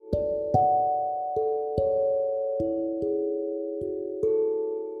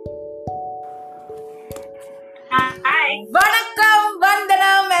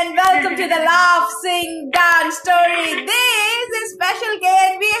to the Laugh, Sing, Dance Story. This is special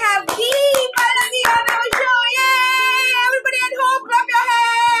guest. We have Pallavi on our show. Yay! Everybody at home, clap your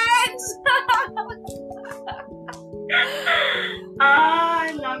hands.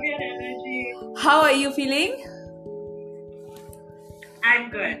 I love your energy. How are you feeling?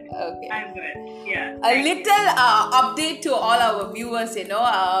 I'm good. Okay. I'm good. Yeah. A little update to all our viewers.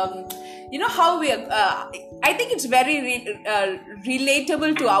 How we are. I think it's very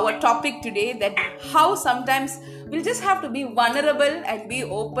relatable to our topic today, that how sometimes we'll just have to be vulnerable and be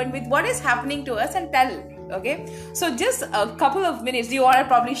open with what is happening to us and tell. Okay, so just a couple of minutes. Do you want to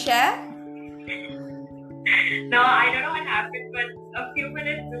probably share? No, I don't know what happened, but a few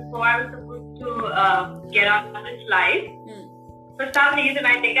minutes before I was supposed to get on this live, for some reason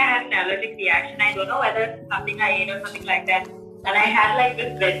I think I had an allergic reaction. I don't know whether it's something I ate or something like that. And I had like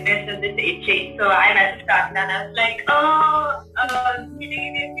this redness and this itching. So I messaged Karthika and I was like, can you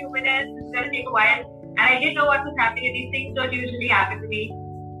give me a few minutes? It's going to take a while. And I didn't know what was happening. And these things don't usually happen to me.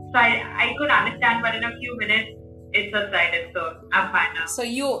 So I could understand, but in a few minutes, it subsided. So I'm fine now. So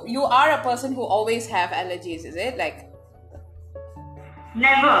you are a person who always have allergies, is it? Like,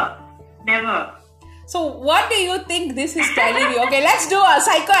 Never. so what do you think this is telling you? Okay, let's do a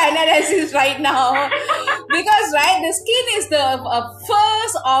psychoanalysis right now. Because, right, the skin is the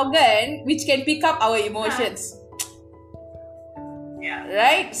first organ which can pick up our emotions. Yeah.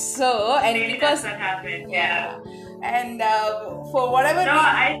 Right? So, and Maybe because... that's what happened. Yeah. And for whatever... No,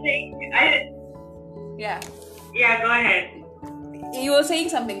 I think... Yeah. Yeah, go ahead. You were saying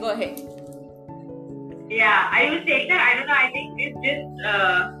something. Go ahead. Yeah, I was saying that, I don't know, I think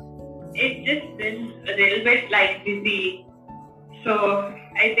it's just been a little bit like busy. So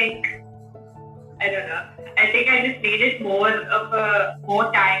I think I just needed more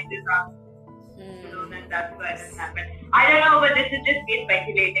time to come. And that's why this happened. I don't know, but this is just me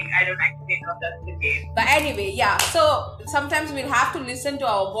speculating. I don't actually know if that's the case. But anyway, yeah. So sometimes we'll have to listen to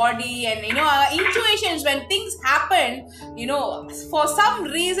our body and our intuitions when things happen. For some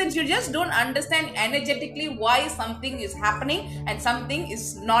reasons you just don't understand energetically why something is happening and something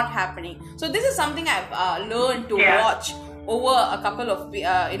is not happening. So this is something I've learned to watch over a couple of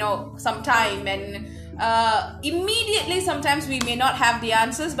some time, and immediately sometimes we may not have the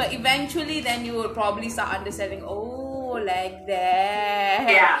answers, but eventually then you will probably start understanding, like that.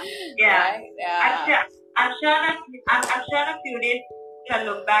 Yeah. Right? Yeah. I'm sure in a few days I'll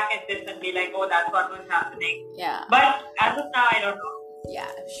look back at this and be like, oh, that's what was happening. Yeah. But as of now, I don't know.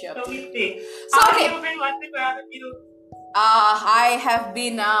 Yeah, sure. So we'll see. So, How okay. have you been? What's been going on with you? I have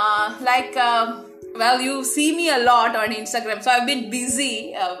been you see me a lot on Instagram, so I've been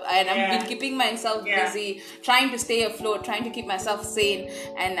busy and I've been keeping myself busy, trying to stay afloat, trying to keep myself sane,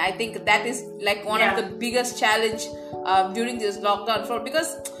 and I think that is like one of the biggest challenge during this lockdown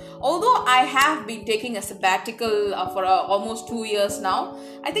because although I have been taking a sabbatical for almost 2 years now,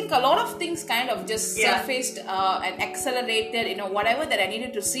 I think a lot of things kind of just surfaced and accelerated, whatever that I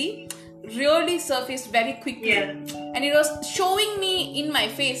needed to see really surfaced very quickly, and it was showing me in my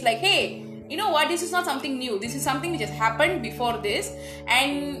face like, hey, you know what, this is not something new, this is something which has happened before this,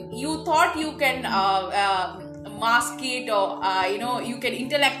 and you thought you can mask it or you can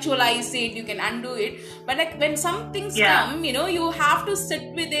intellectualize it, you can undo it, but like when some things come, you have to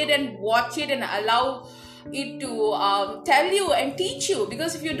sit with it and watch it and allow it to tell you and teach you,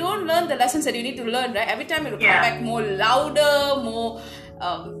 because if you don't learn the lessons that you need to learn, right, every time it will come back more louder, more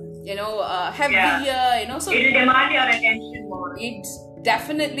heavier, so it will demand your attention more. It's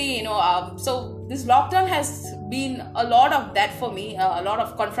definitely, so this lockdown has been a lot of that for me, a lot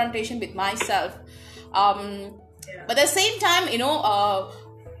of confrontation with myself. But at the same time,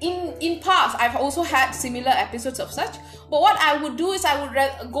 in past, I've also had similar episodes of such. But what I would do is I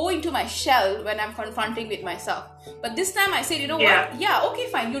would go into my shell when I'm confronting with myself. But this time I said, what? Yeah, okay,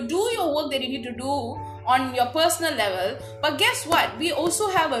 fine. You do your work that you need to do on your personal level. But guess what? We also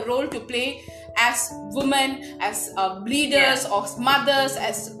have a role to play as women, as leaders, or mothers,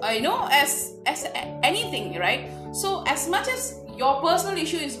 as as anything, right? So as much as your personal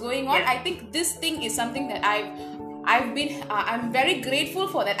issue is going on, I think this thing is something that I'm very grateful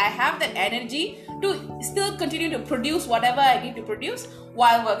for, that I have that energy to still continue to produce whatever I need to produce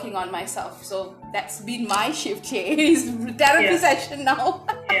while working on myself. So that's been my shift change. Therapy session now.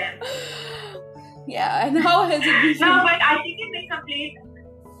 And how has it been? No, but I think it makes complete.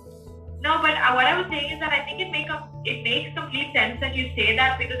 No, but what I was saying is that I think it makes complete sense that you say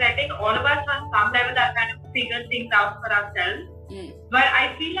that, because I think all of us on some level have kind of figured things out for ourselves. But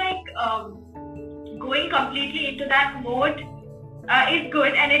I feel like going completely into that mode is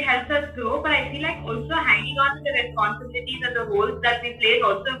good and it helps us grow, but I feel like also hanging on to the responsibilities and the roles that we play is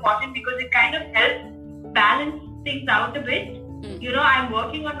also important because it kind of helps balance things out a bit. You know, I'm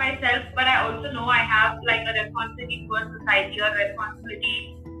working on myself, but I also know I have like a responsibility towards society or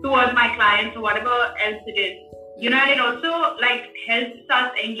responsibility towards my clients or whatever else it is. You know, and it also like helps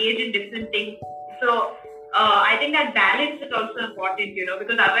us engage in different things. So I think that balance is also important, you know,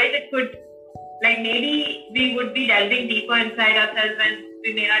 because otherwise it could, like, maybe we would be delving deeper inside ourselves and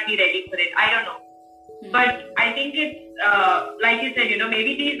we may not be ready for it. I don't know. But I think it's, like you said, you know,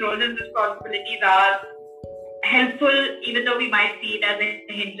 maybe these roles and responsibilities are helpful, even though we might see it as a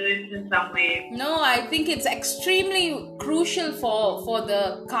hindrance in some way. No, I think it's extremely crucial for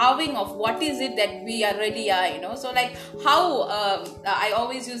the carving of what is it that we are really are, you know. So like how I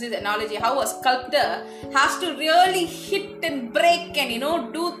always use this analogy, how a sculptor has to really hit and break and, you know,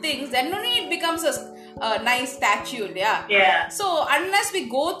 do things, and only it becomes a nice statue. Yeah. So unless we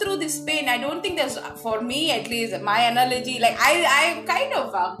go through this pain, I don't think there's, for me at least, my analogy, like I'm kind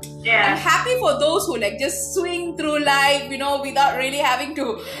of I'm happy for those who like just swing through life, you know, without really having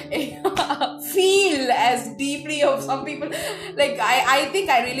to feel as deeply of some people. Like I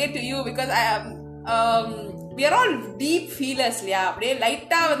think I relate to you because I am we are all deep feelers, light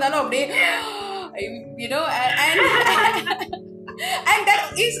you know, and and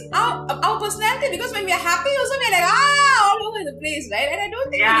that is our personality, because when we are happy also we are like all over the place, right? And I don't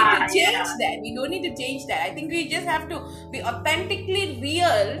think we need to change that. We don't need to change that. I think we just have to be authentically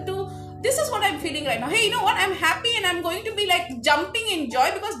real to, this is what I'm feeling right now. Hey, you know what? I'm happy and I'm going to be like jumping in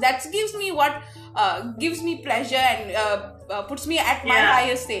joy because that gives me what gives me pleasure and puts me at my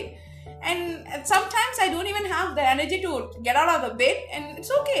highest state. And sometimes I don't even have the energy to get out of the bed, and it's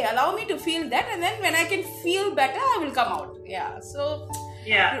okay. Allow me to feel that, and then when I can feel better, I will come out. So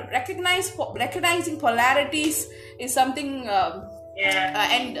recognizing polarities is something.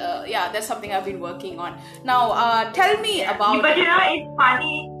 That's something I've been working on. Now, tell me about. But you know, it's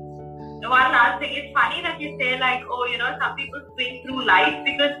funny. One last thing, it's funny that you say like, oh, you know, some people swing through life,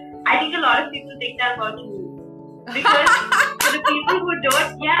 because I think a lot of people think that about you. Because for the people who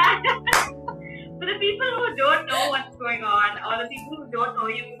don't, for the people who don't know what's going on, or the people who don't know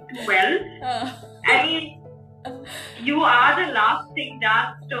you too well, I mean, you are the laughing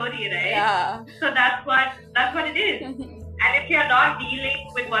dark story, right? Yeah. So that's what it is. And if you're not dealing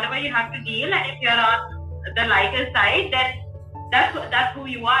with whatever you have to deal, and if you're on the lighter side, then that's who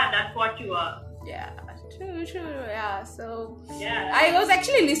you are. That's what you are. Yeah. True. Yeah. So I was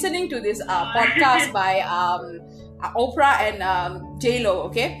actually listening to this podcast by Oprah and J-Lo.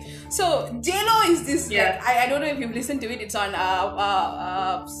 Okay, so J-Lo is this. Like, I don't know if you've listened to it. It's on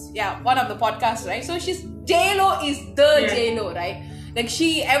one of the podcasts, right? So J-Lo is the J-Lo, right? Like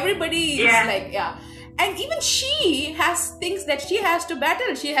everybody is like and even she has things that she has to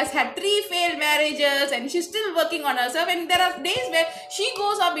battle. She has had 3 failed marriages and she's still working on herself. And there are days where she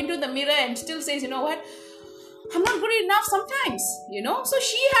goes up into the mirror and still says, you know what, I'm not good enough sometimes, you know. So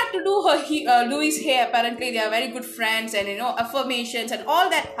she had to do her Louis' hair. Apparently they are very good friends, and you know, affirmations and all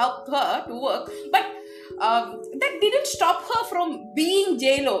that helped her to work. But that didn't stop her from being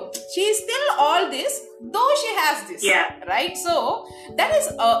J-Lo. She is still all this, though she has this. Right? So that is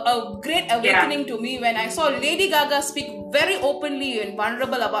a great awakening to me when I saw Lady Gaga speak very openly and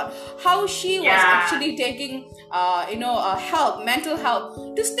vulnerable about how she was actually taking help, mental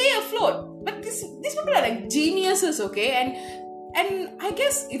help, to stay afloat. But these people are like geniuses, okay? And I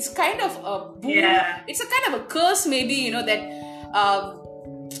guess it's kind of a boon. It's a kind of a curse, maybe, you know, that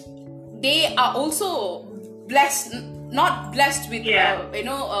they are also not blessed with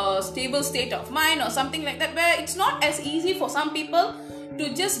a stable state of mind or something like that, where it's not as easy for some people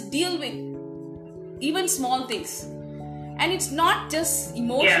to just deal with even small things. And it's not just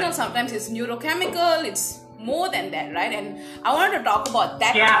emotional, sometimes it's neurochemical, it's more than that, right? And I wanted to talk about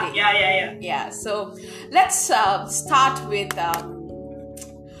that today. Yeah, so let's start with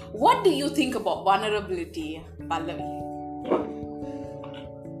what do you think about vulnerability, Pallavi?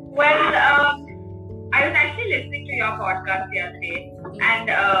 Well, I was actually listening to your podcast the other day, and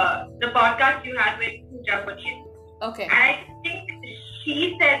the podcast you had with Pooja Puneet. Okay. And I think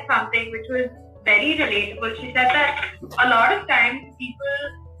she said something which was very relatable. She said that a lot of times people,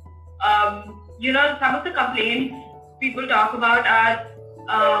 some of the complaints people talk about are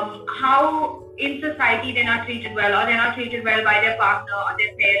how in society they're not treated well, or they're not treated well by their partner or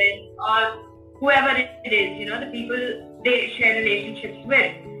their parents or whoever it is, you know, the people they share relationships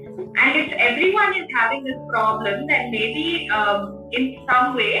with. And if everyone is having this problem, then maybe in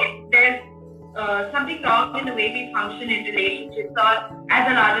some way there's something wrong in the way we function in relationships or as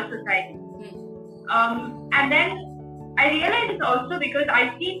a larger society. And then I realize it's also because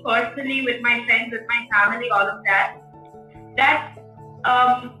I've seen personally with my friends, with my family, all of that, that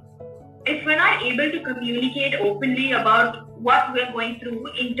if we're not able to communicate openly about what we're going through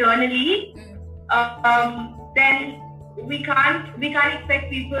internally, then we can't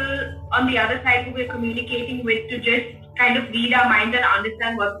expect people on the other side who we're communicating with to just kind of read our minds and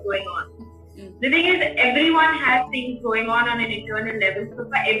understand what's going on. The thing is, everyone has things going on an internal level, so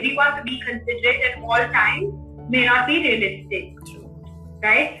for everyone to be considerate at all times may not be realistic,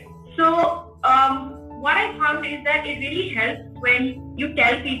 right? So what I found is that it really helps when you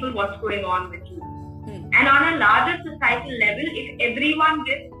tell people what's going on with you. And on a larger societal level, if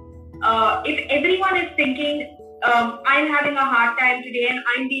everyone is thinking, I'm having a hard time today and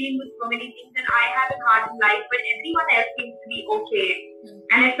I'm dealing with so many things and I have it hard in life, but everyone else seems to be okay.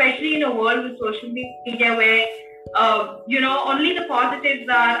 And especially in a world with social media where, only the positives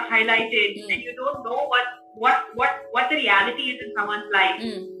are highlighted and you don't know what the reality is in someone's life,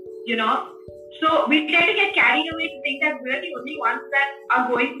 So we tend to get carried away to think that we're the only ones that are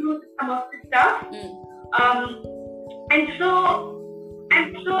going through some of this stuff.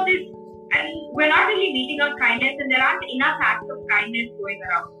 And we're not really meeting out kindness, and there aren't enough acts of kindness going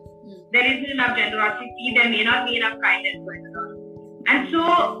around. There isn't enough generosity, there may not be enough kindness going around. And so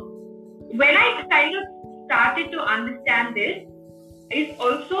when I kind of started to understand this, it's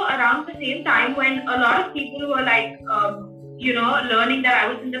also around the same time when a lot of people were like, learning that I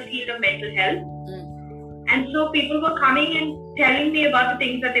was in the field of mental health. And so people were coming and telling me about the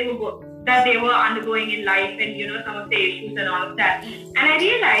things that they were undergoing in life and, some of the issues and all of that. And I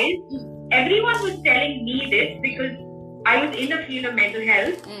realized everyone was telling me this because I was in the field of mental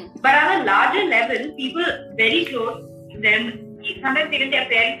health. But on a larger level, people very close to them, sometimes even their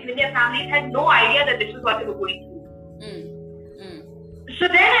parents, even their families, had no idea that this was what they were going through. So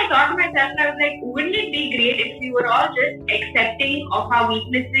then I thought to myself, I was like, wouldn't it be great if we were all just accepting of our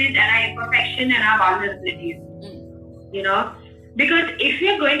weaknesses and our imperfection and our vulnerabilities? Because if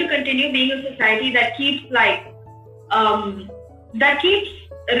we're going to continue being a society that keeps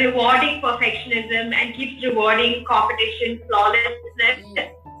rewarding perfectionism and keeps rewarding competition, flawlessness,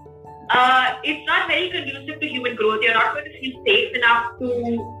 it's not very conducive to human growth. You're not going to feel safe enough to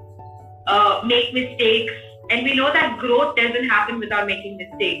make mistakes. And we know that growth doesn't happen without making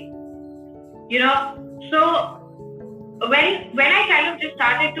mistakes. So when I kind of just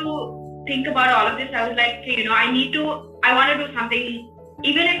started to think about all of this, I was like, okay, I want to do something,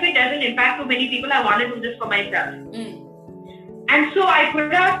 even if it doesn't impact too many people, I want to do this for myself. And so I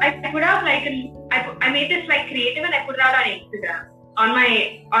made this like creative and I put it out on Instagram, on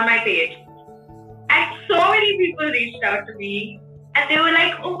my page. And so many people reached out to me and they were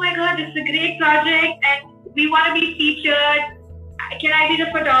like, oh my God, this is a great project and we want to be featured. Can I be the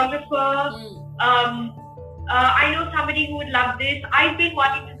photographer? I know somebody who would love this. I've been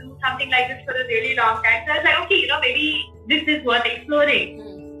wanting to do something like this for a really long time. So I was like, okay, maybe this is worth exploring.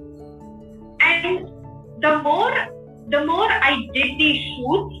 And the more I did these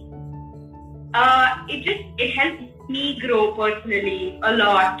shoots, it helped me grow personally a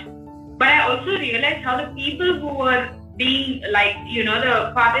lot. But I also realized how the people who were being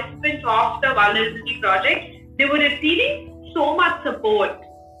the participants of the Vulnerability Project, they were receiving so much support.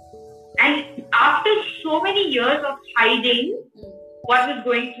 And after so many years of hiding what was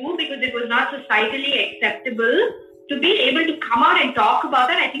going through because it was not societally acceptable, to be able to come out and talk about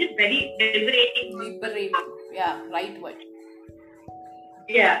that, I think it's very liberating. Yeah, right word.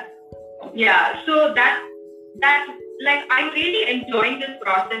 Yeah. So that's like, I'm really enjoying this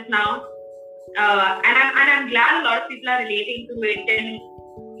process now. And I'm glad a lot of people are relating to it and,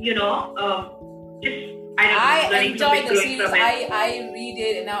 I enjoy the series. I read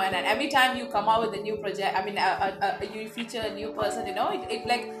it, and every time you come out with a new project, you feature a new person,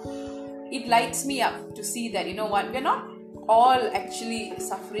 it lights me up to see that, we're not all actually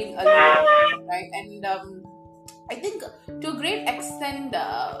suffering alone, right? And I think to a great extent,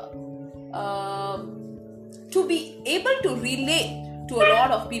 to be able to relate to a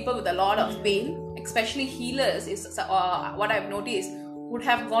lot of people with a lot of pain, especially healers, is what I've noticed, would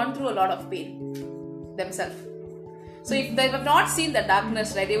have gone through a lot of pain themselves. So if they have not seen the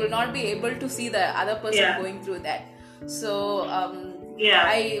darkness, right, they will not be able to see the other person going through that. So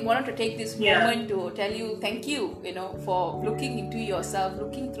I wanted to take this moment to tell you thank you, for looking into yourself,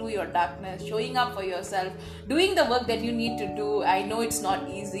 looking through your darkness, showing up for yourself, doing the work that you need to do. I know it's not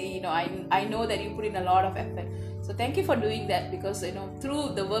easy, I know that you put in a lot of effort. So thank you for doing that, because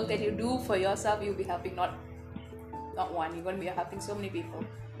through the work that you do for yourself, you'll be helping not one, you're going to be helping so many people.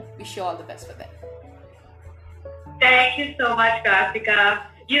 Wish you all the best for that. Thank you so much, Karthika.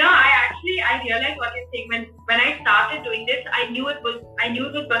 I realized what you're saying when I started doing this. I knew it was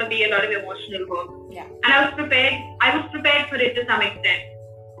going to be a lot of emotional work. Yeah. And I was prepared for it to some extent.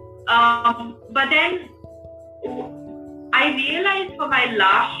 But then I realized for my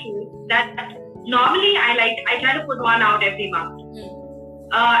last shoot that normally I try to put one out every month.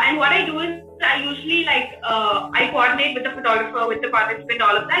 And what I do is I usually I coordinate with the photographer, with the participant,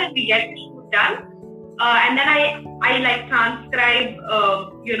 all of that, and we get the shoot done. And then I transcribe,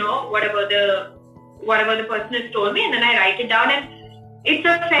 whatever the person has told me, and then I write it down, and it's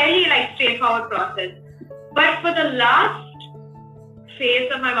a fairly straightforward process. But for the last phase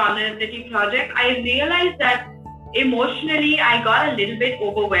of my vulnerability project, I realized that emotionally I got a little bit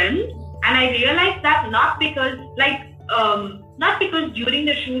overwhelmed, and I realized that not because during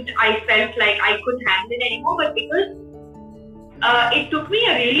the shoot I felt like I couldn't handle it anymore, but because it took me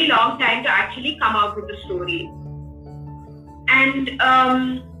a really long time to actually come out with the story. And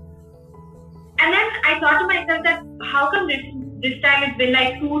then I thought to myself that how come this time it's been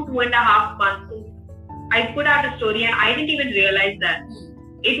 2.5 months since I put out a story, and I didn't even realize that.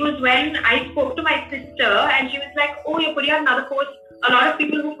 It was when I spoke to my sister, and she was like, "Oh, you're putting out another post. A lot of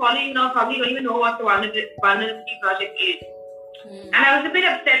people who follow you now probably don't even know what the vulnerability project is." And I was a bit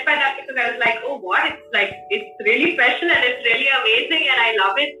upset by that because I was like, "Oh, what? It's really special and it's really amazing and I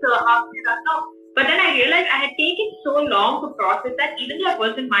love it. So how can you not know?" But then I realized I had taken so long to process that, even though it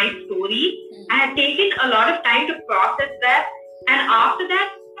wasn't my story. I had taken a lot of time to process that, and after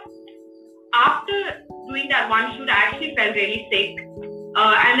doing that one shoot, I actually felt really sick.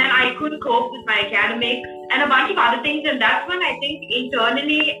 And then I couldn't cope with my academics and a bunch of other things, and that's when I think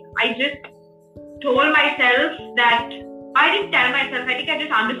internally I just told myself that I didn't tell myself, I think I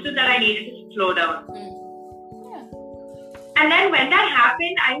just understood that I needed to slow down. Yeah. And then when that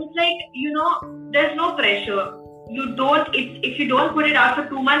happened, I was like, there's no pressure. If you don't put it out for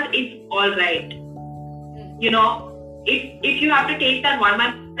 2 months, it's all right. If you have to take that 1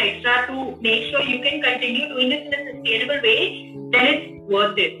 month extra to make sure you can continue doing this in a sustainable way, then it's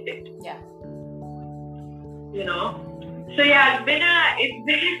worth it. Yeah. So yeah,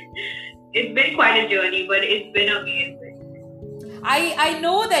 it's been quite a journey, but it's been amazing. I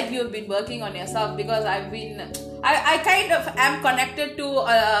know that you've been working on yourself because I kind of am connected to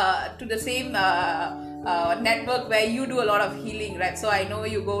the same network where you do a lot of healing, right? So I know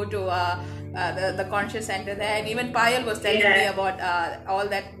you go to the conscious center there, and even Payal was telling me about all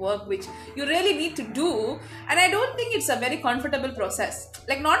that work which you really need to do, and I don't think it's a very comfortable process.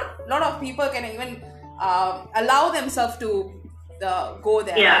 Not a lot of people can even allow themselves to go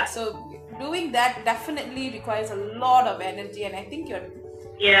there. Yeah. Right? So doing that definitely requires a lot of energy, and I think you're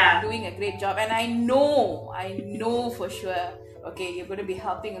doing a great job. And I know for sure, okay, you're going to be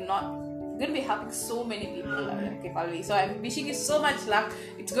helping so many people. Okay, Pallavi. So I'm wishing you so much luck.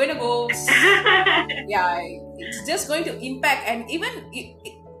 It's going to go, it's just going to impact. And even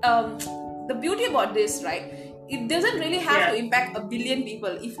the beauty about this, right? It doesn't really have to impact 1 billion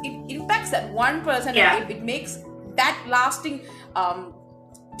people. If it impacts that one person, and if it makes that lasting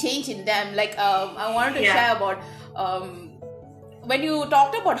change in them, I wanted to share about when you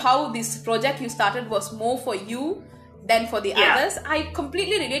talked about how this project you started was more for you than for the others. I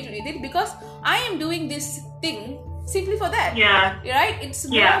completely relate with it because I am doing this thing simply for that. Right? It's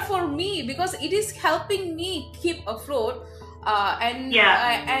more for me because it is helping me keep afloat and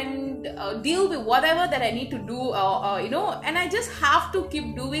deal with whatever that I need to do, and I just have to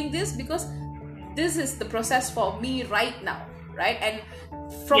keep doing this because this is the process for me right now, right? And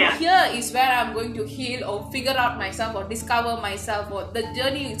from here is where I'm going to heal or figure out myself or discover myself, or the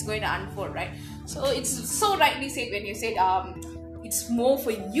journey is going to unfold, right? So it's so rightly said when you said it's more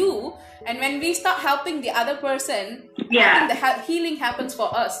for you, and when we start helping the other person, I think the healing happens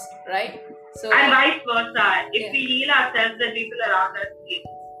for us, right? So and vice versa. If we heal ourselves, then people around us heal.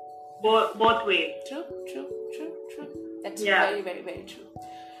 Both ways. True. That's very, very, very true.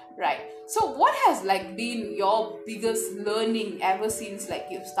 Right. So what has been your biggest learning ever since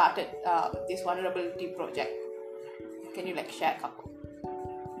you've started this vulnerability project? Can you share a couple?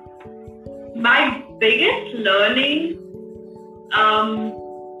 My biggest learning,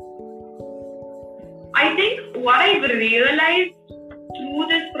 I think what I've realized through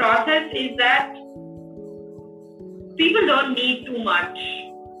this process is that people don't need too much.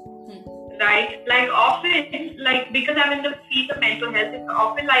 Right? Often, because I'm in the field of mental health, it's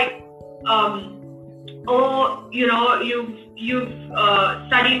often you've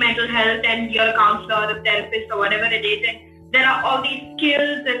studied mental health and you're a counselor or a therapist or whatever it is, and there are all these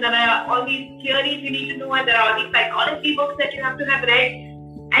skills and there are all these theories you need to know, and there are all these psychology books that you have to have read.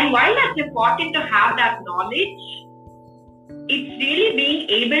 And while that's important to have that knowledge, it's really being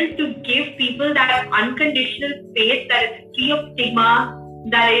able to give people that unconditional space that is free of stigma,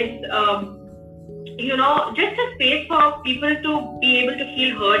 that is, just a space for people to be able to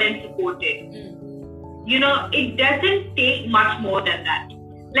feel heard and supported. It doesn't take much more than that.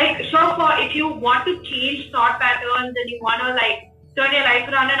 Like, sure, if you want to change thought patterns and you want to turn your life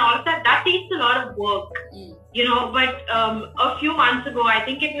around and all of that, that takes a lot of work. But a few months ago, I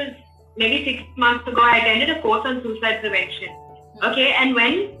think it was maybe 6 months ago, I attended a course on suicide prevention. Okay, and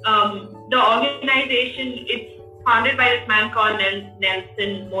when the organization, it's founded by this man called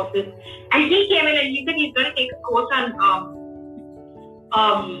Nelson Moses, and he came in and he said he's going to take a course on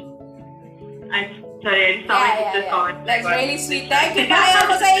I'm sorry, I just saw my sister's comment. That's really sweet. Thank you, Maya,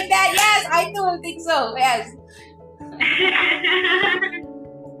 for saying that. Yes, I do think so. Yes.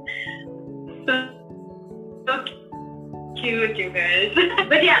 So cute, you guys.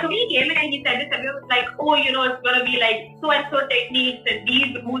 But yeah, so he came in and he said this, and everyone was like, oh, it's going to be like so and so techniques and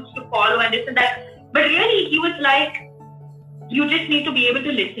these rules to follow and this and that. But really, he was like, you just need to be able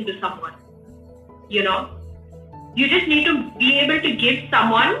to listen to someone. You just need to be able to give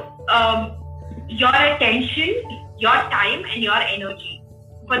someone your attention, your time, and your energy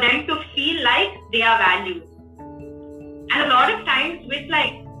for them to feel like they are valued. And a lot of times with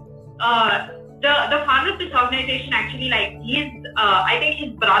the founder of this organization, actually, I think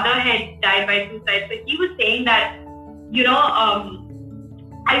his brother had died by suicide. So he was saying that,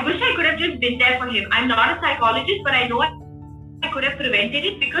 I wish I could have just been there for him. I'm not a psychologist, but I know I could have prevented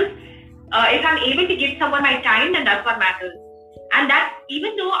it, because if I'm able to give someone my time, then that's what matters. And that,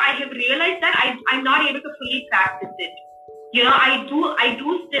 even though I have realized that I'm not able to fully practice it. I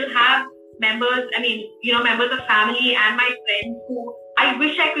do still have members, members of family and my friends who I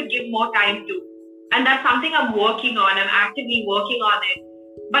wish I could give more time to. And that's something I'm working on. I'm actively working on it.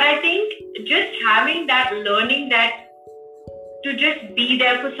 But I think just having that learning that to just be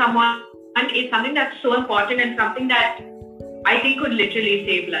there for someone is something that's so important and something that I think could literally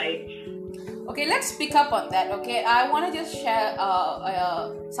save lives. Okay, let's pick up on that. Okay, I want to just share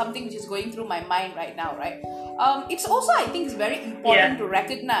something which is going through my mind right now, right? It's also, I think, it's very important to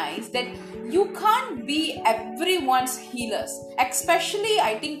recognize that you can't be everyone's healers, especially,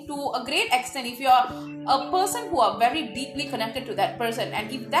 I think, to a great extent, if you're a person who are very deeply connected to that person,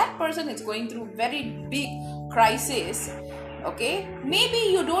 and if that person is going through very big crisis, okay, maybe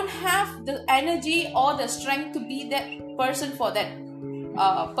you don't have the energy or the strength to be that person for that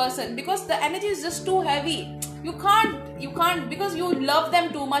person, because the energy is just too heavy. You can't because you love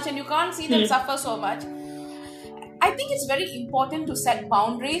them too much and you can't see them suffer so much. I think it's very important to set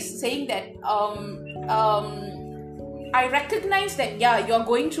boundaries, saying that I recognize that you're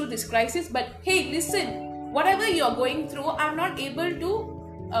going through this crisis, but hey, listen, whatever you're going through, I'm not able to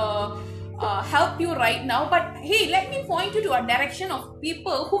help you right now, but hey, let me point you to a direction of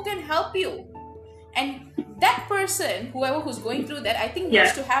people who can help you. And that person, whoever who's going through that, I think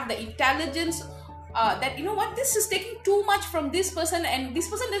needs to have the intelligence that, this is taking too much from this person, and this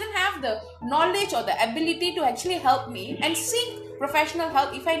person doesn't have the knowledge or the ability to actually help me, and seek professional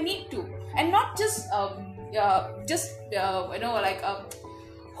help if I need to, and not just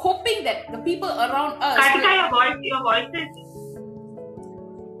hoping that the people around us. Kartika, your voice is.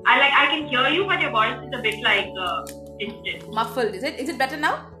 I can hear you, but your voice is a bit distant. Muffled. Is it better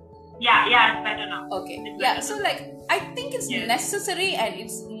now? Yeah, it's better now. Okay. So I think it's necessary and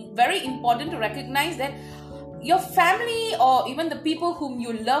it's very important to recognize that your family or even the people whom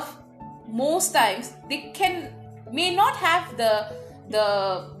you love, most times they may not have the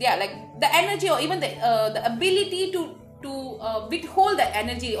energy or even the ability to withhold that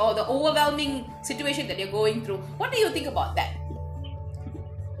energy or the overwhelming situation that you're going through. What do you think about that?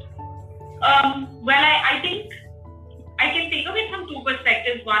 I think I can think of it from two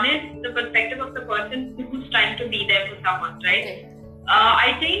perspectives. One is the perspective of the person who's trying to be there for someone, right? Okay.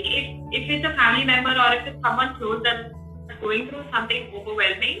 I think if it's a family member or if it's someone close that's going through something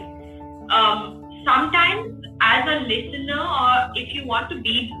overwhelming, sometimes as a listener, or if you want to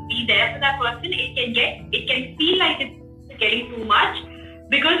be there for that person, it can feel like it's getting too much,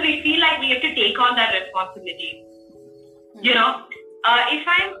 because we feel like we have to take on that responsibility.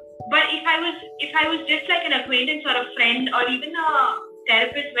 If I was just like an acquaintance or a friend or even a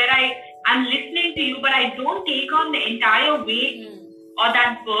therapist where I'm listening to you, but I don't take on the entire weight or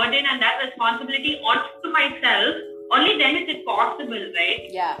that burden and that responsibility onto myself, only then is it possible, right?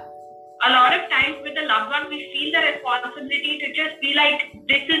 Yeah. A lot of times with the loved one, we feel the responsibility to just be like,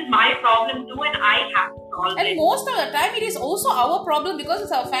 this is my problem too and I have to solve it. And most of the time it is also our problem, because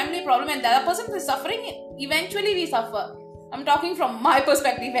it's our family problem and the other person is suffering, eventually we suffer. I'm talking from my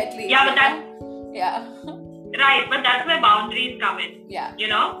perspective at least. Yeah, but that... Yeah. Right, but that's where boundaries come in. Yeah. You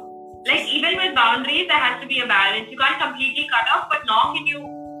know? Like, even with boundaries, there has to be a balance. You can't completely cut off, but nor can you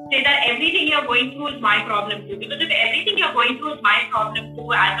say that everything you're going through is my problem too. Because if everything you're going through is my problem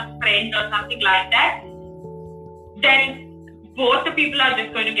too, as a friend or something like that, then both the people are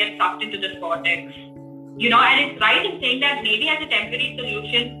just going to get sucked into this vortex. You know, and it's right in saying that maybe as a temporary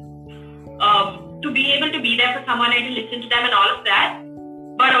solution, to be able to be there for someone and to listen to them and all of that,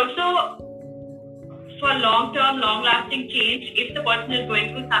 but also for long-term, long-lasting change, if the person is going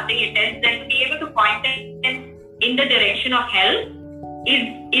through something intense, then to be able to point them in the direction of help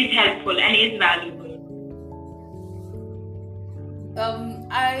is helpful and is valuable.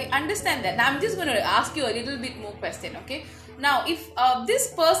 I understand that. Now I'm just going to ask you a little bit more question, okay? Now, if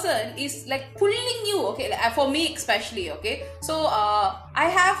this person is like pulling you, okay, like, for me especially, okay, so I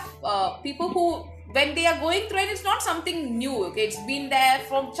have people who, when they are going through, and it's not something new, okay, it's been there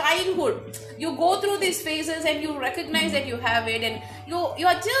from childhood. You go through these phases and you recognize that you have it, and you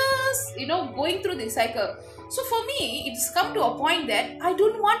are just, you know, going through this cycle. So for me, it's come to a point that I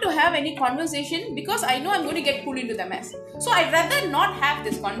don't want to have any conversation because I know I'm going to get pulled into the mess. So I'd rather not have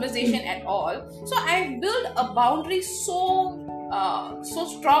this conversation at all. So I built a boundary so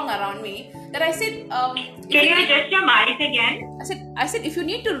strong around me that I said, can you adjust your mic again? I said, if you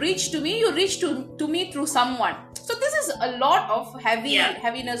need to reach to me, you reach to me through someone. So this is a lot of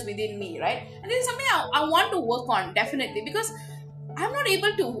heaviness within me, right? And this is something I want to work on, definitely, because I'm not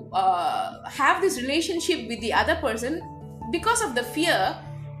able to have this relationship with the other person because of the fear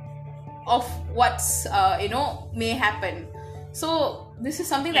of what's may happen. So this is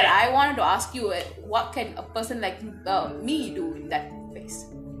something that I wanted to ask you. What can a person like me do in that place?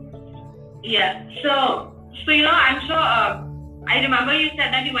 Yeah. So you know, I'm sure. I remember you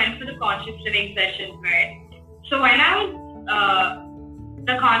said that you went for the conscious living session, right? So when I was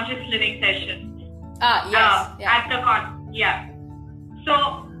the conscious living session, at the So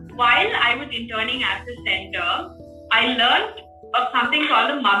while I was interning at the center, I learned of something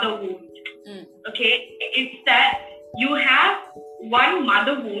called a mother wound. Okay, it's that you have one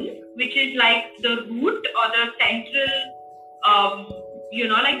mother wound, which is like the root or the central,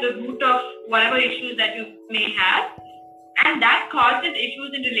 like the root of whatever issues that you may have, and that causes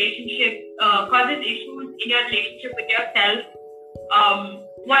issues in relationship, causes issues in your relationship with yourself,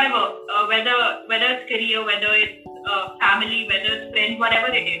 whatever, whether it's career, whether it's family, whether it's friends,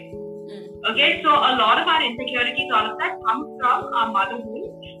 whatever it is. Okay, so a lot of our insecurities, all of that comes from our mother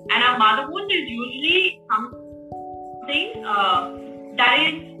wound, and our mother wound is usually something that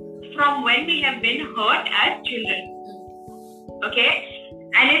is from when we have been hurt as children. Okay,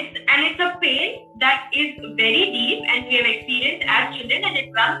 and it's a pain that is very deep, and we have experienced as children, and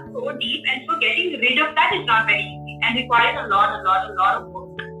it runs so deep, and so getting rid of that is not very easy and requires a lot of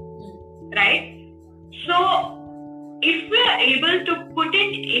work, right? So if we are able to put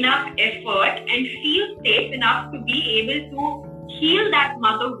in enough effort and feel safe enough to be able to heal that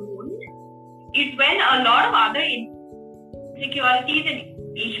mother wound, is when a lot of other insecurities and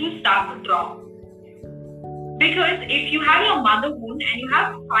issues start to drop. Because if you have your mother wound and you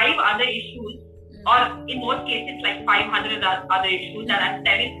have 5 other issues, or in most cases like 500 other issues that are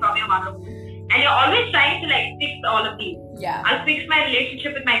stemming from your mother wound, and you're always trying to like fix all of these. Yeah. I'll fix my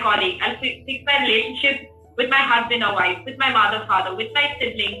relationship with my colleague. I'll fix my relationship with my husband or wife, with my mother, father, with my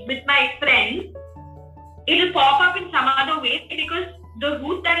siblings, with my friends. It'll pop up in some other way because the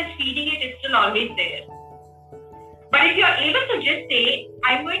root that is feeding it is still always there. But if you're able to just say,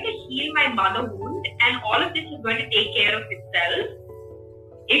 I'm going to heal my mother wound and all of this is going to take care of itself,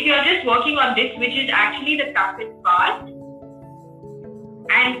 if you're just working on this, which is actually the toughest part,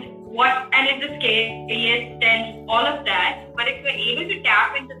 and it's the scariest and all of that, but if you're able to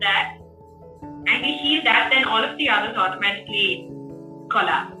tap into that and we heal that, then all of the others automatically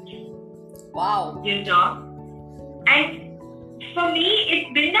collapse. Wow. You know? And for me,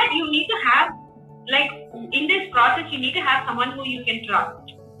 it's been that you need to have, like, in this process, you need to have someone who you can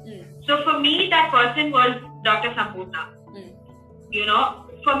trust. So for me, that person was Dr. Sampurna. You know,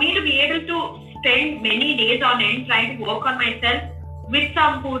 for me to be able to spend many days on end trying to work on myself with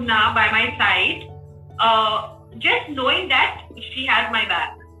Sampurna by my side, just knowing that she has my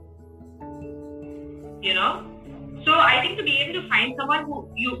back. You know? So I think to be able to find someone won't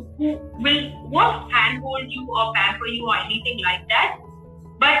handhold you or pamper you or anything like that,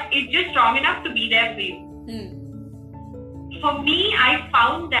 but is just strong enough to be there for you. For me, I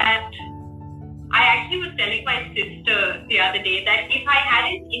found that I actually was telling my sister the other day that if I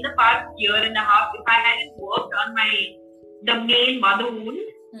hadn't, in the past year and a half, if I hadn't worked on the main mother wound,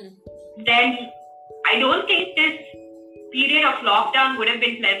 then I don't think this period of lockdown would have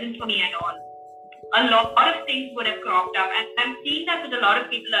been pleasant for me at all. a lot of things would have cropped up. And I'm seeing that with a lot of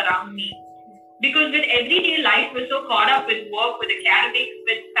people around me. Because with everyday life, we're so caught up with work, with academics,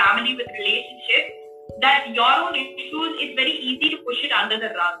 with family, with relationships, that your own issues, it's very easy to push it under the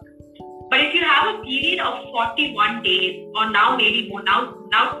rug. But if you have a period of 41 days, or now maybe more, now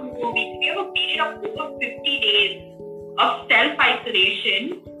 2 more weeks, if you have a period of over 50 days of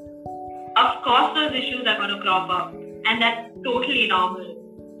self-isolation, of course those issues are going to crop up. And that's totally normal.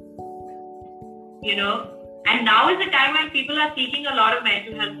 You know? And now is the time when people are seeking a lot of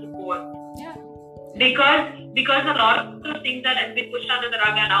mental health support. Yeah. Because a lot of those things that have been pushed under the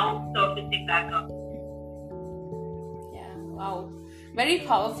rug are now surfacing back up. Yeah. Wow. Very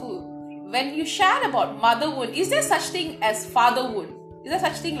powerful. When you shared about motherhood, is there such thing as fatherhood? Is there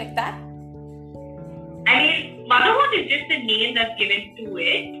such thing like that? I mean, motherhood is just a name that's given to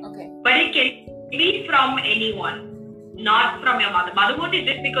it. Okay. But it can be from anyone, not from your mother. Motherhood is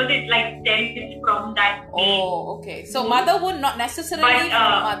just because it like stems from that name. Oh, okay. So motherhood not necessarily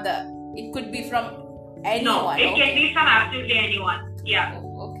from mother. It could be from anyone. No, it can be from absolutely anyone. Yeah.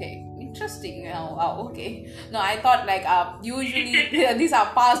 Oh, okay. Interesting. Wow. Okay. No, I thought like usually these are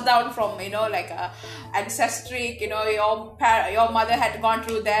passed down from like ancestry. Your mother had gone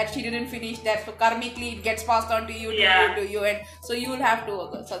through that. She didn't finish that, so karmically it gets passed on to you, to you, and so you will have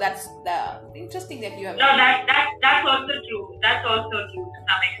to. So that's the interesting that you have. No, that's also true. That's also true to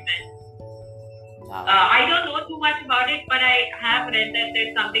some extent. Wow. I don't know too much about it, but I have read that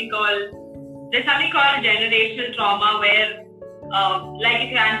there's something called generational trauma where, like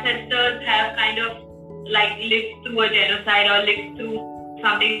if your ancestors have kind of like lived through a genocide or lived through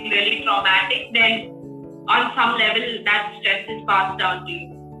something really traumatic, then on some level that stress is passed down to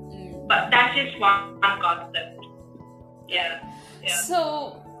you. But that's just one concept. Yeah.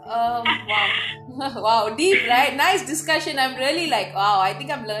 So. Wow. Wow, deep, right? Nice discussion. I'm really like, wow, I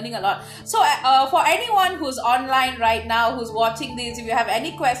think I'm learning a lot. So for anyone who's online right now, who's watching this, if you have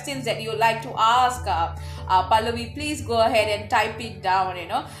any questions that you'd like to ask Pallavi, please go ahead and type it down,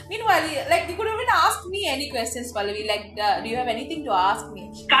 Meanwhile, like, you could even ask me any questions, Pallavi. Like, do you have anything to ask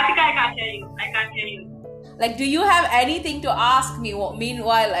me? Kartika, I can't hear you. Like, do you have anything to ask me?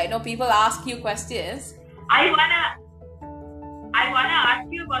 Meanwhile, I know people ask you questions. I wanna ask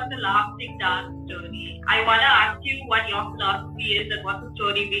you about the laughing dance story. I wanna ask you what your philosophy is and what's the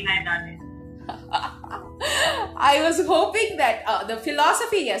story behind that. I was hoping that the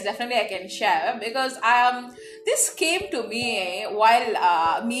philosophy, yes, definitely I can share, because this came to me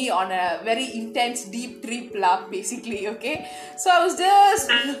while me on a very intense deep trip laugh, basically. Okay, so I was just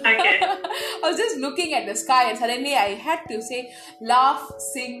I was just looking at the sky, and suddenly I had to say laugh,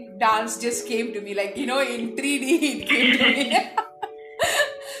 sing, dance just came to me, like in 3D it came to me.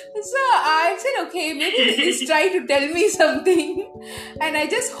 So I said, okay, maybe he's trying to tell me something, and I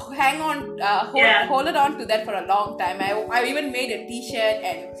just hang on, hold it on to that for a long time. I even made a T-shirt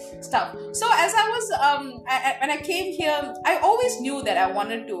and stuff. So as I was, when I came here, I always knew that I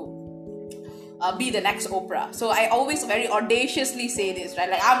wanted to be the next Oprah. So I always very audaciously say this,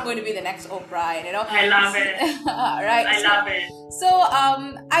 right? Like, I'm going to be the next Oprah, and I love it. Right? I love it. So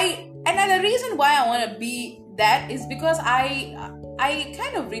and the reason why I want to be that is because I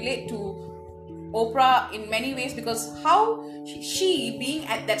kind of relate to Oprah in many ways, because how she being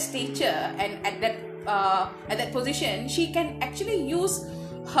at that stature and at that position, she can actually use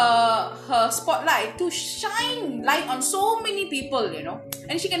her spotlight to shine light on so many people,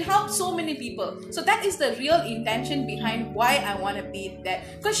 and she can help so many people. So that is the real intention behind why I want to be there,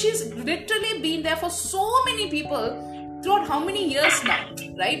 because she's literally been there for so many people throughout how many years now,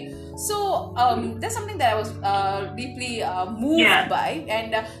 right? So that's something that I was deeply moved by,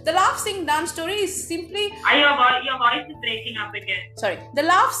 and the laugh, sing, dance story is simply. Your voice is breaking up again. Sorry, the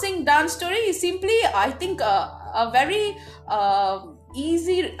laugh, sing, dance story is simply, I think, a very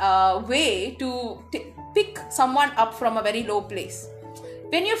easy way to pick someone up from a very low place.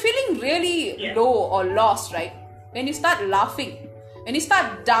 When you're feeling really low or lost, right? When you start laughing, when you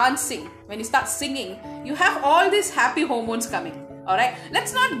start dancing, when you start singing, you have all these happy hormones coming. Alright,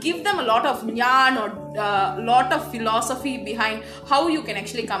 let's not give them a lot of yarn or a lot of philosophy behind how you can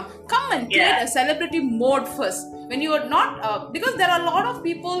actually come and create a celebrity mode first. When you are not, because there are a lot of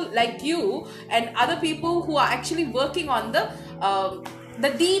people like you and other people who are actually working on the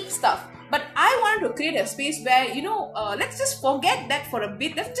deep stuff. But I wanted to create a space where, let's just forget that for a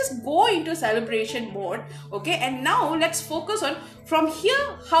bit. Let's just go into celebration mode. Okay. And now let's focus on from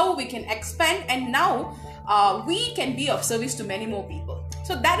here how we can expand, and now we can be of service to many more people.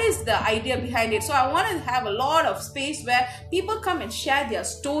 So that is the idea behind it. So I want to have a lot of space where people come and share their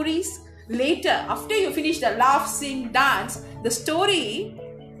stories later. After you finish the laugh, sing, dance, the story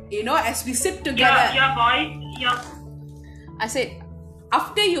as we sit together. Your voice, I said,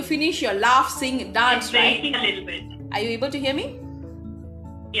 after you finish your laugh, sing, dance, it's right? breaking a little bit. Are you able to hear me?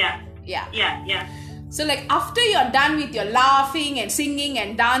 Yeah. Yeah. So like after you're done with your laughing and singing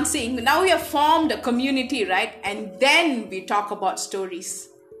and dancing, now we have formed a community, right? And then we talk about stories.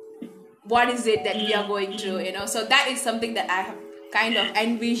 What is it that we are going through, So that is something that I have kind of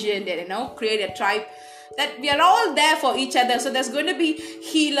envisioned and, create a tribe that we are all there for each other. So there's going to be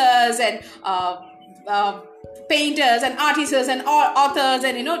healers and painters and artists and authors,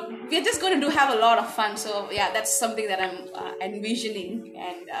 and we're just going to have a lot of fun. So yeah, that's something that I'm envisioning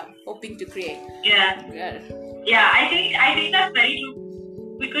and hoping to create. Yeah, I think that's very true,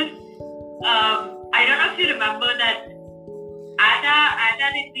 because I don't know if you remember that at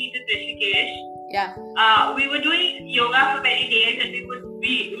our retreat in Rishikesh, we were doing yoga for many days, and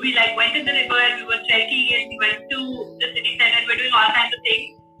we like went to the river and we were trekking and we went to the city center and we were doing all kinds of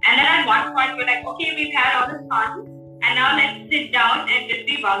things. And then at one point we're like, okay, we've had all this fun, and now let's sit down and just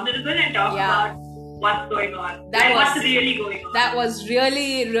be vulnerable and talk about what's going on. What's really going on. That was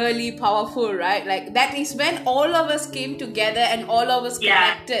really, really powerful, right? Like that is when all of us came together and all of us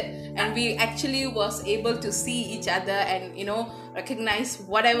connected, and we actually was able to see each other and recognize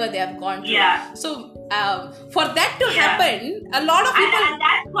whatever they have gone through. Yeah. So for that to happen, a lot of people. And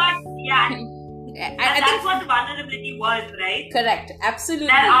that's what. I think what the vulnerability was, right? Correct. Absolutely.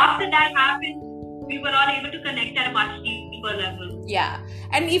 And after that happened, we were all able to connect at a much deeper level. Yeah.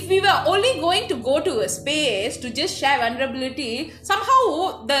 And if we were only going to go to a space to just share vulnerability,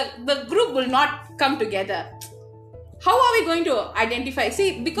 somehow the group will not come together. How are we going to identify?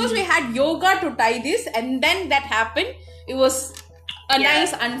 See, because we had yoga to tie this, and then that happened, it was a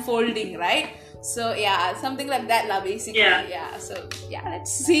nice unfolding, right? So yeah, something like that lah, basically. Yeah. So yeah,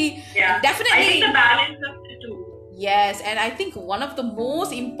 let's see. Yeah. Definitely. I think the balance of the two. Yes, and I think one of the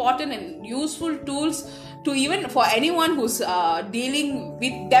most important and useful tools to even for anyone who's dealing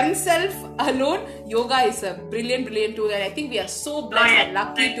with themselves alone, yoga is a brilliant tool, and I think we are so blessed and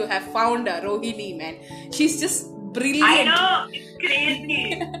lucky to have found Rohini, man. She's just brilliant. I know, it's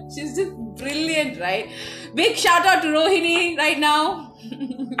crazy. She's just brilliant, right? Big shout out to Rohini right now.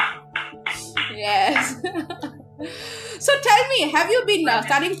 Yes. So tell me, have you been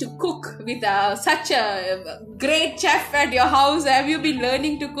starting to cook with such a great chef at your house? Have you been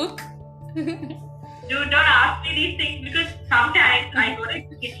learning to cook? Dude, don't ask me these things, because sometimes I go to the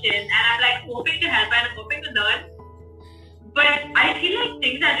kitchen and I'm like hoping to help and I'm hoping to learn, but I feel like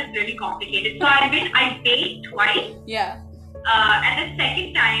things are just really complicated. So I baked twice. Yeah. And the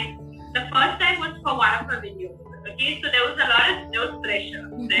second time, the first time was for one of our videos. Okay, so there was pressure,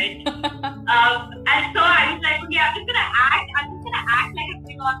 right? And so I was like, okay, I'm just gonna act like I'm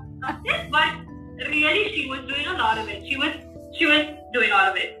doing all of this, but really she was doing a lot of it. She was doing all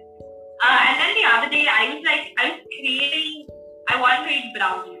of it. And then the other day I wanted to eat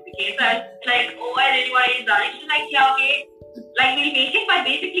brownies, okay? So I was like, oh, I really want to eat brownies. She's like, yeah, okay. Like, we'll make it, but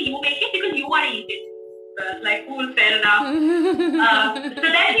basically you make it because you want to eat it. So I was like, cool, fair enough. So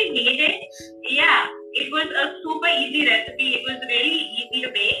then we made it. Yeah. It was a super easy recipe. It was really easy to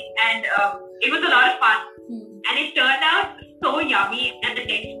make, and it was a lot of fun. And it turned out so yummy, and the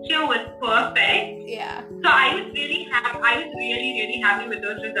texture was perfect. Yeah. So I was really happy with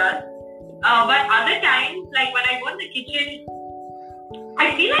those results. But other times, like when I go in the kitchen,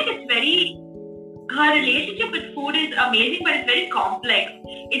 I feel like her relationship with food is amazing, but it's very complex.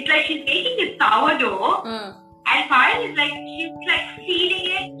 It's like she's making this sourdough. And Farah is like, she's like feeding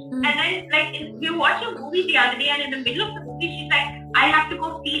it, and then like we watched a movie the other day, and in the middle of the movie she's like, I have to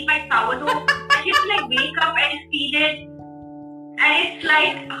go feed my sourdough. And she has to like wake up and feed it, and it's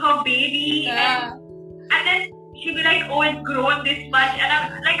like her baby, and then she'll be like, oh, it's grown this much, and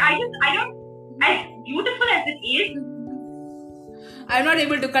I'm like, as beautiful as it is, I'm not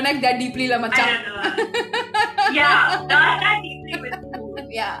able to connect that deeply, la macha. I don't know. Yeah, not that deeply with food.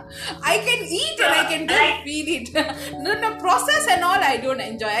 Yeah, I can eat and I can just feed it. The process and all I don't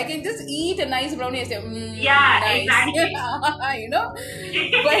enjoy. I can just eat a nice brownie and say, nice. Exactly.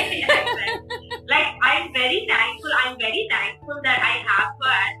 But like I'm very thankful that I have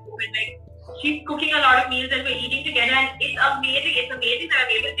her at home, and like she's cooking a lot of meals and we're eating together, and it's amazing that I'm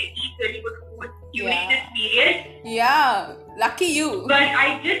able to eat really good food during this period. Yeah, lucky you. But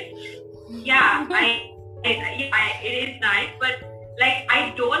it is nice, but like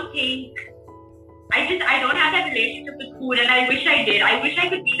I don't have that relationship with food, and I wish I did. I wish I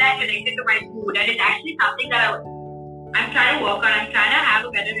could be that connected to my food, and it's actually something that I'm trying to work on. I'm trying to have a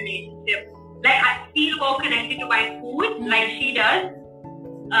better relationship. Like I feel more connected to my food, like she does.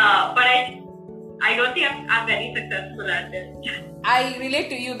 But I don't think I'm very successful at it. I relate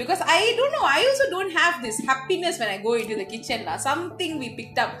to you because I don't know. I also don't have this happiness when I go into the kitchen. Something we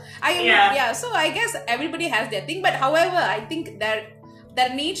picked up. So I guess everybody has their thing. But however, I think there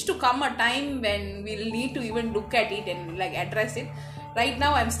needs to come a time when we'll need to even look at it and like address it. Right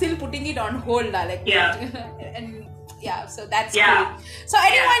now, I'm still putting it on hold. And so that's cool. So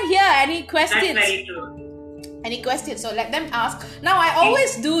anyone here, any questions? That's very true. Any questions? So let them ask. Now I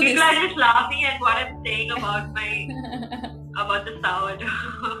always do this. People are just laughing at what I'm saying about my about the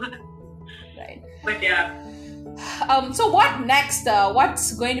sourdough. Right. But yeah. So what next?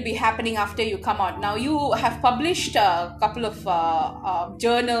 What's going to be happening after you come out? Now you have published a couple of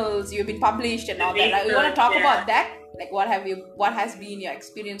journals. You've been published and all that. Right? You want to talk about that? Like what has been your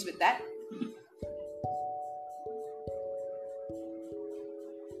experience with that?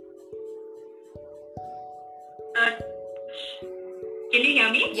 Can you hear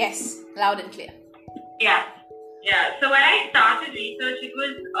me? Yes, loud and clear. Yeah. So when I started research, it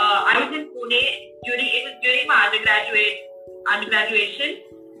was I was in Pune during my undergraduation,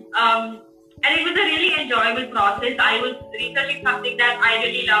 and it was a really enjoyable process. I was researching something that I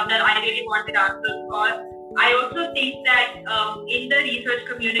really loved, that I really wanted answers for. I also think that in the research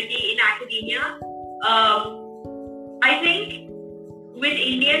community, in academia, I think with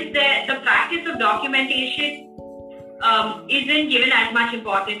Indians, the practice of documentation isn't given as much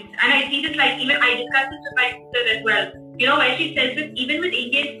importance. And I see this, like, even I discussed this with my sister as well. You know, where she says that even with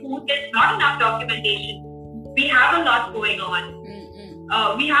Indian food, there's not enough documentation. We have a lot going on.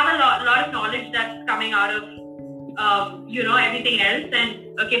 We have a lot of knowledge that's coming out of, everything else.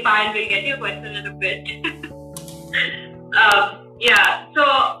 And, okay, fine, we'll get your question in a bit.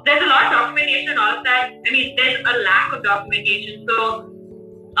 So there's a lot of documentation and all of that. I mean, there's a lack of documentation. So,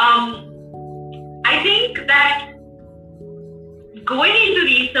 I think that going into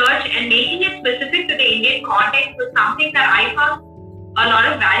research and making it specific to the Indian context was something that I found a lot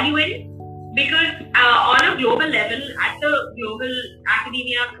of value in, because on a global level, at the global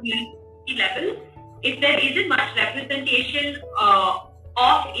academia community level, if there isn't much representation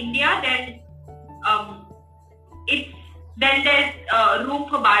of India, then there's room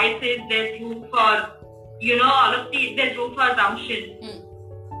for biases, there's room for there's room for assumptions.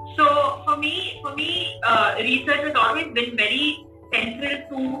 So for me, research has always been very central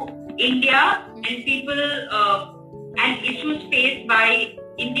to India and people and issues faced by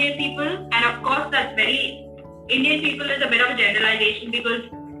Indian people. And of course, Indian people is a bit of a generalization, because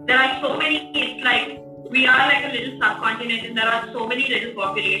there are so many, it's like we are like a little subcontinent and there are so many little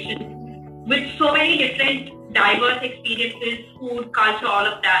populations with so many different diverse experiences, food, culture, all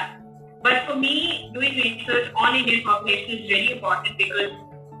of that. But for me, doing research on Indian population is really important, because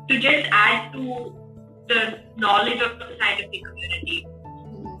to just add to the knowledge of the scientific community.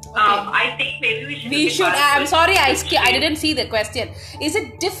 I think maybe we should. I'm sorry, I didn't see the question. Is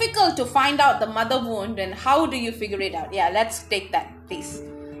it difficult to find out the mother wound, and how do you figure it out? Yeah, let's take that, please.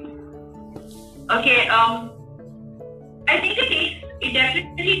 Okay. I think it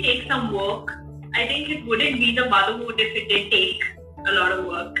definitely takes some work. I think it wouldn't be the mother wound if it did take a lot of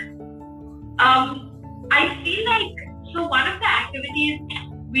work. I feel like, so one of the activities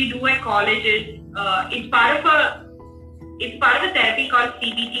we do at college is it's part of a therapy called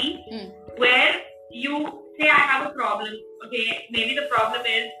CBT, where you say, I have a problem. Okay, maybe the problem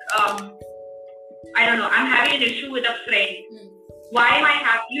is I don't know, I'm having an issue with a friend. Why am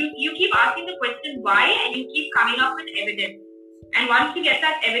I you keep asking the question why, and you keep coming up with evidence. And once you get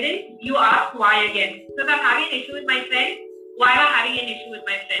that evidence, you ask why again. So if I'm having an issue with my friend, why am I having an issue with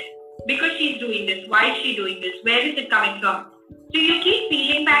my friend? Because she's doing this. Why is she doing this? Where is it coming from? So you keep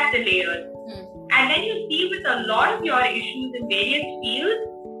peeling back the layers. And then you see, with a lot of your issues in various fields,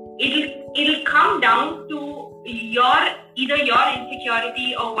 it'll come down to either your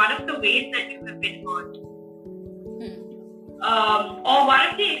insecurity or one of the ways that you have been hurt. Or one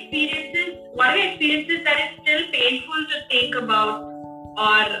of the experiences that is still painful to think about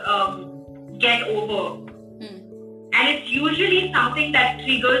or get over. And it's usually something that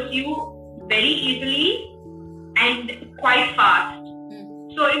triggers you very easily and quite fast.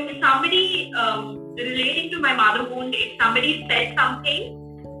 So if somebody, relating to my mother wound, if somebody says something,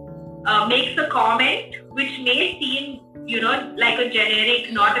 makes a comment which may seem, like a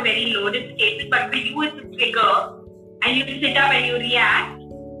generic, not a very loaded statement, but for you it's a trigger, and you sit up and you react,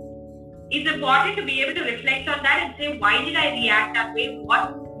 it's important to be able to reflect on that and say, why did I react that way?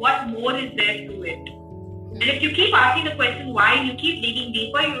 What more is there to it? And if you keep asking the question why, and you keep digging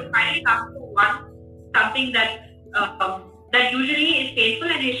deeper, you will finally come to something that usually is painful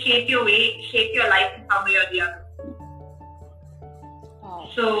and has shaped your life in some way or the other. Oh.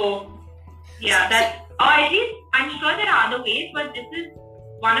 So Yeah, or at least I'm sure there are other ways, but this is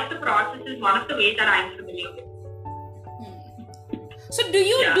one of the processes, one of the ways that I'm familiar with. So do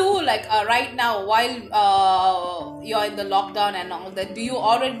you do like right now while you're in the lockdown and all that, do you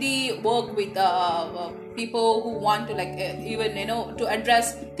already work with people who want to like even to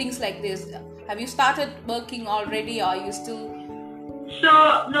address things like this? Have you started working already, or are you still? So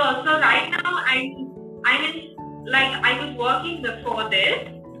right now I'm in, like, I was working before this,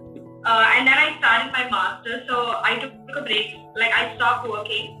 and then I started my master's, so I took a break, like I stopped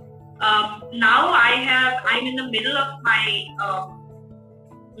working. Now I'm in the middle of my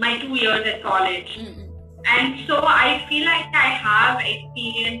 2 years at college. And so I feel like I have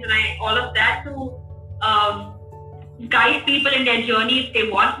experience and all of that to guide people in their journey if they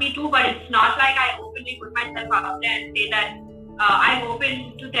want me to, but it's not like I openly put myself out there and say that I'm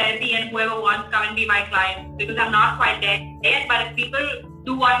open to therapy and whoever wants come and be my client, because I'm not quite there yet. But if people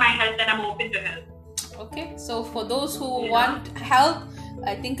do want my help, then I'm open to help. Okay, so for those who want help,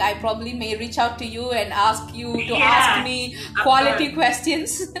 I think I probably may reach out to you and ask you to ask me quality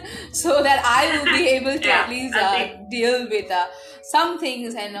questions so that I will be able to at least deal with some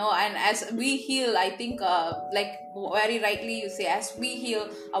things, and as we heal, I think like very rightly you say, as we heal,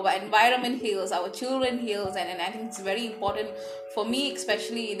 our environment heals, our children heals, and I think it's very important for me,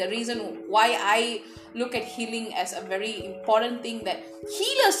 especially the reason why I look at healing as a very important thing that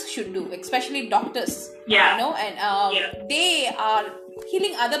healers should do, especially doctors. And they are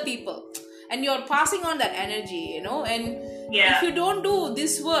healing other people, and you're passing on that energy, and if you don't do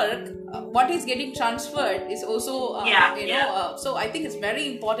this work, what is getting transferred is also so I think it's very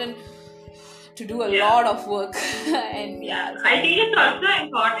important to do a lot of work. And I think it's also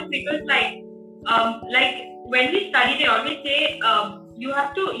important because like when we study, they always say you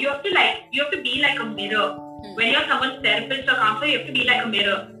have to be like a mirror. When you're someone's therapist or counselor, you have to be like a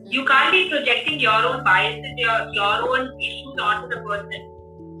mirror. You can't be projecting your own biases, your own issues onto the person.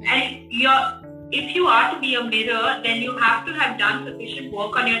 And if you are to be a mirror, then you have to have done sufficient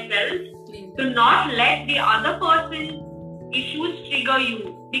work on yourself to not let the other person's issues trigger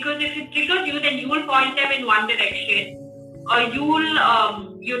you. Because if it triggers you, then you will point them in one direction, or you will,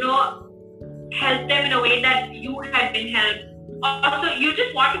 help them in a way that you have been helped. Also, you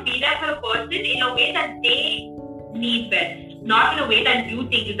just want to be there for a person in a way that they need best, not in a way that you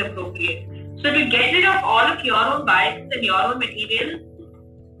think is appropriate. So to get rid of all of your own biases and your own material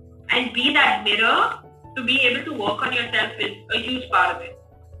and be that mirror, to be able to work on yourself is a huge part of it.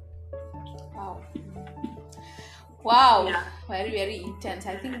 Wow. Very, very intense.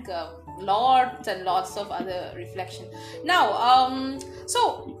 I think lots and lots of other reflection. Now,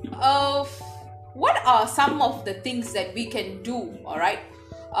 what are some of the things that we can do, all right,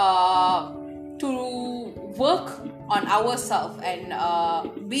 to work on ourselves and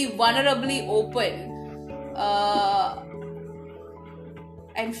be vulnerably open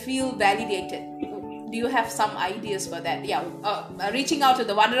and feel validated? Do you have some ideas for that? Reaching out to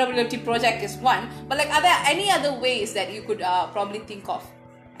the vulnerability project is one, but like, are there any other ways that you could probably think of?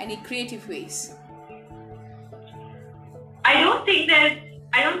 Any creative ways? I don't think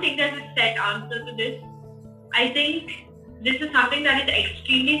there's a set answer to this. I think this is something that is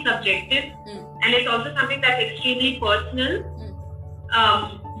extremely subjective, and it's also something that's extremely personal.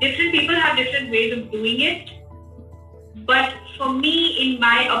 Different people have different ways of doing it, but for me,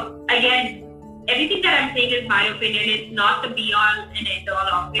 again, everything that I'm saying is my opinion. It's not the be-all and end-all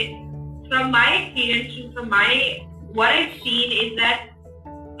of it. From my experience, what I've seen is that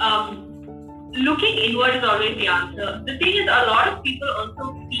looking inward is always the answer. The thing is, a lot of people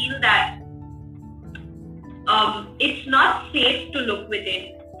also feel that it's not safe to look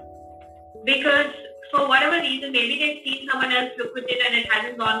within, because for whatever reason, maybe they've seen someone else look within and it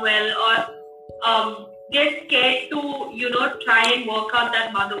hasn't gone well, or they're scared to, try and work out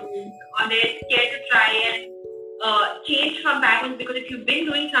that mother wound, or they're scared to try and change from patterns, because if you've been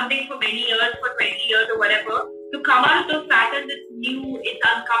doing something for many years, for 20 years or whatever, to come out of those patterns, it's new, it's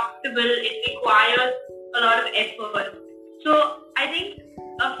uncomfortable, it requires a lot of effort. So I think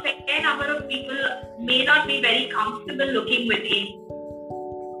a fair number of people may not be very comfortable looking within.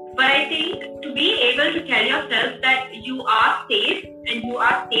 But I think to be able to tell yourself that you are safe and you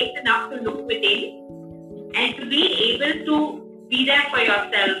are safe enough to look within, and to be able to be there for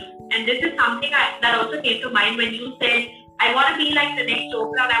yourself. And this is something that also came to mind when you said, I want to be like the next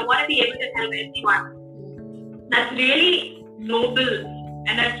Oprah and I want to be able to help everyone. That's really noble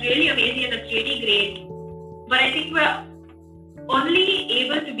and that's really amazing and that's really great. But I think we're only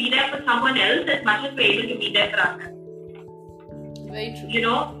able to be there for someone else as much as we're able to be there for ourselves. Very true.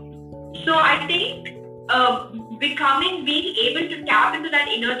 So I think being able to tap into that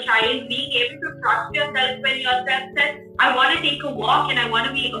inner child, being able to trust yourself when yourself says, I want to take a walk and I want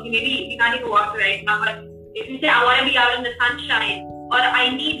to be, okay, maybe we can't take a walk right now, but if you say, I want to be out in the sunshine or I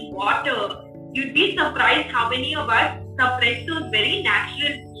need water, you'd be surprised how many of us suppress those very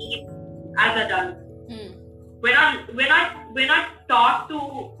natural needs as adults. We're not taught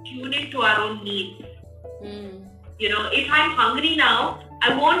to tune into our own needs. You know, if I'm hungry now,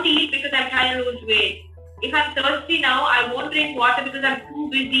 I won't eat because I'm trying to lose weight. If I'm thirsty now, I won't drink water because I'm too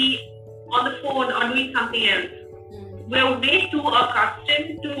busy on the phone or doing something else. We're way too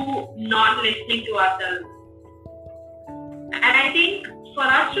accustomed to not listening to ourselves. And I think for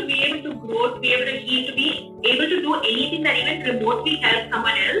us to be able to grow, to be able to heal, to be able to do anything that even remotely helps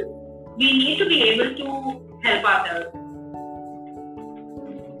someone else, we need to be able to help ourselves.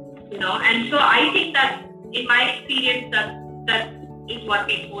 You know, and so I think that in my experience, that is what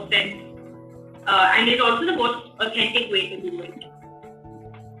makes more sense. And it's also the most authentic way to do it.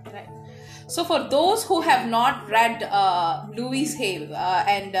 Right. So for those who have not read Louise Hay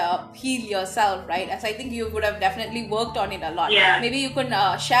and Heal Yourself, right, as I think you would have definitely worked on it a lot. Yeah. Maybe you can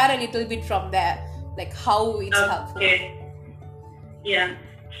share a little bit from there, like how it's helpful. Yeah.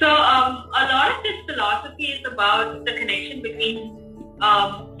 So a lot of this philosophy is about the connection between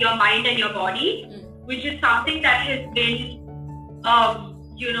your mind and your body, which is something that has been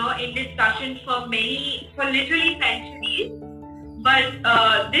in discussion for literally centuries.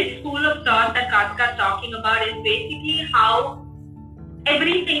 But this school of thought that Karthika is talking about is basically how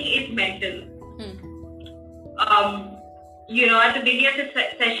everything is mental. At the beginning of the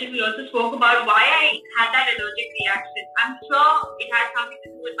session, we also spoke about why I had that allergic reaction. I'm sure it had something to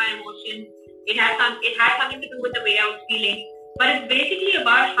do with my emotions. It had something to do with the way I was feeling. But it's basically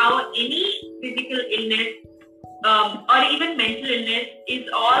about how any physical illness or even mental illness is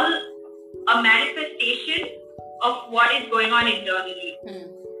all a manifestation of what is going on internally.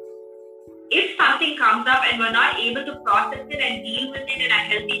 If something comes up and we're not able to process it and deal with it in a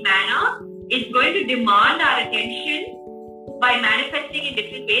healthy manner, it's going to demand our attention by manifesting in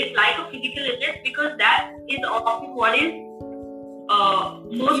different ways, like a physical illness, because that is often what is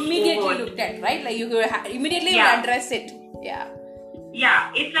most immediately looked at, right? Like you immediately address it.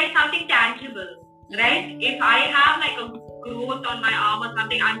 Yeah, it's like something tangible, right? If I have like a growth on my arm or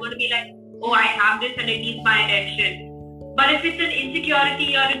something, I'm going to be like, oh, I have this and it needs my attention. But if it's an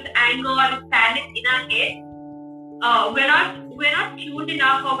insecurity or it's anger or it's sadness in our head, we're not tuned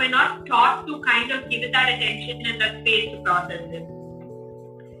enough, or we're not taught to kind of give it that attention and that space to process it.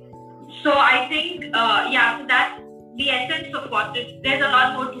 So I think, so that's the essence of what this, there's a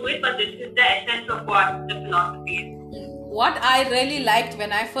lot more to it, but this is the essence of what the philosophy is. What I really liked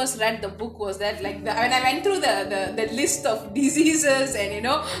when I first read the book was that, like, when I went through the list of diseases and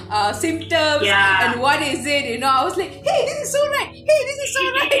symptoms and what is it, I was like, hey, this is so right. Hey, this is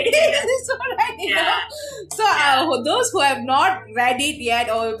so right. Hey, this is so right. So those who have not read it yet,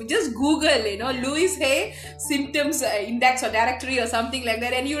 or just Google, Louise Hay symptoms index or directory or something like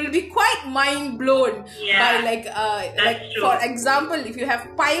that, and you will be quite mind blown by for example, if you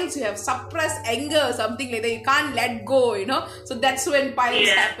have piles, you have suppressed anger or something like that, you can't let go. So that's when piles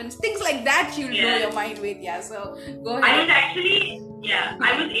happens. Things like that you'll blow your mind with. So go ahead.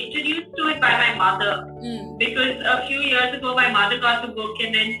 I was introduced to it by my mother because a few years ago my mother got the book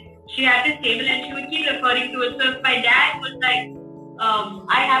and then she had this table and she would keep referring to it. So if my dad was like,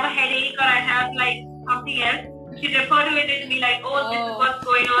 I have a headache or I have like something else, she'd refer to it and be like, this is what's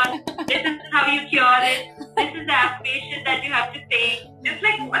going on. This is how you cure it. This is the affirmation that you have to say. Just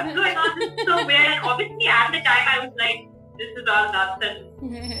like, what's going on? This is so weird. And obviously at the time I was like, this is all nonsense.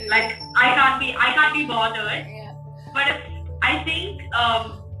 Like, I can't be bothered. But I think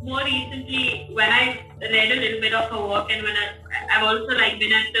more recently, when I read a little bit of her work, and when I've also like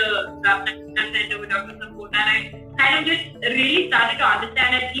been at the Ravana Center with Dr. Sampota, and I kind of just really started to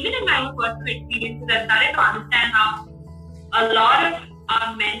understand, and even in my own personal experiences, I started to understand how a lot of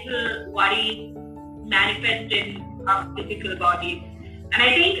our mental worries manifest in our physical bodies. And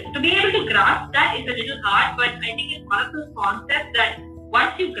I think to be able to grasp that is a little hard, but I think it's one of those concepts that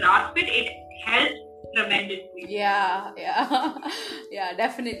once you grasp it, it helps tremendously. Yeah,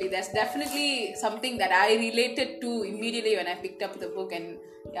 definitely. That's definitely something that I related to immediately when I picked up the book, and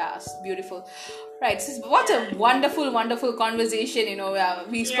it's beautiful. Right. So what a wonderful, wonderful conversation.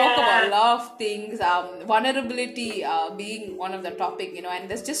 We spoke about a lot of things. Vulnerability being one of the topic. And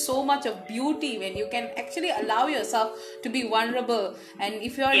there's just so much of beauty when you can actually allow yourself to be vulnerable. And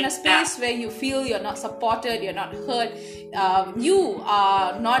if you're in a space where you feel you're not supported, you're not heard, you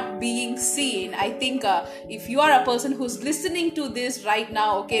are not being seen. I think if you are a person who's listening to this right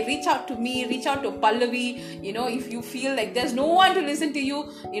now, okay, reach out to me, reach out to Pallavi. If you feel like there's no one to listen to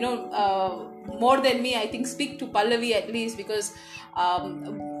you, more than me, I think speak to Pallavi at least, because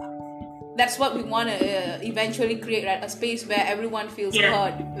that's what we want to eventually create, right? A space where everyone feels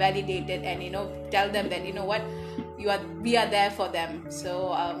heard, validated, and tell them that what we are there for them.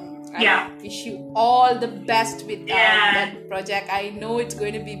 So I wish you all the best with that project. I know it's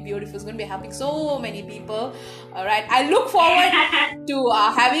going to be beautiful. It's going to be helping so many people. All right, I look forward to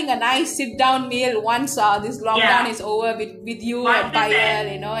having a nice sit down meal once this lockdown is over with you and Payal,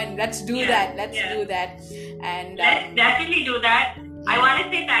 and let's do that. Let's do that. And let's definitely do that. I want to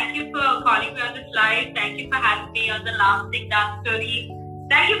say thank you for calling me on this live. Thank you for having me on the Last Thing Done story.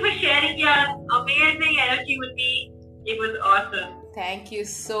 Thank you for sharing your amazing energy with me. It was awesome. Thank you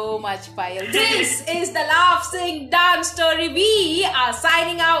so much, Payal. This is the Laugh, Sing, Dance story. We are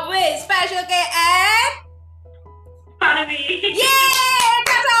signing out with Special K and Pallavi. Yay!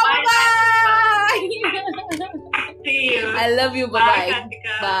 Bye! See you. I love you. Bye-bye. Bye.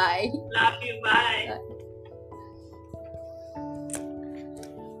 Bye. Love you. Bye.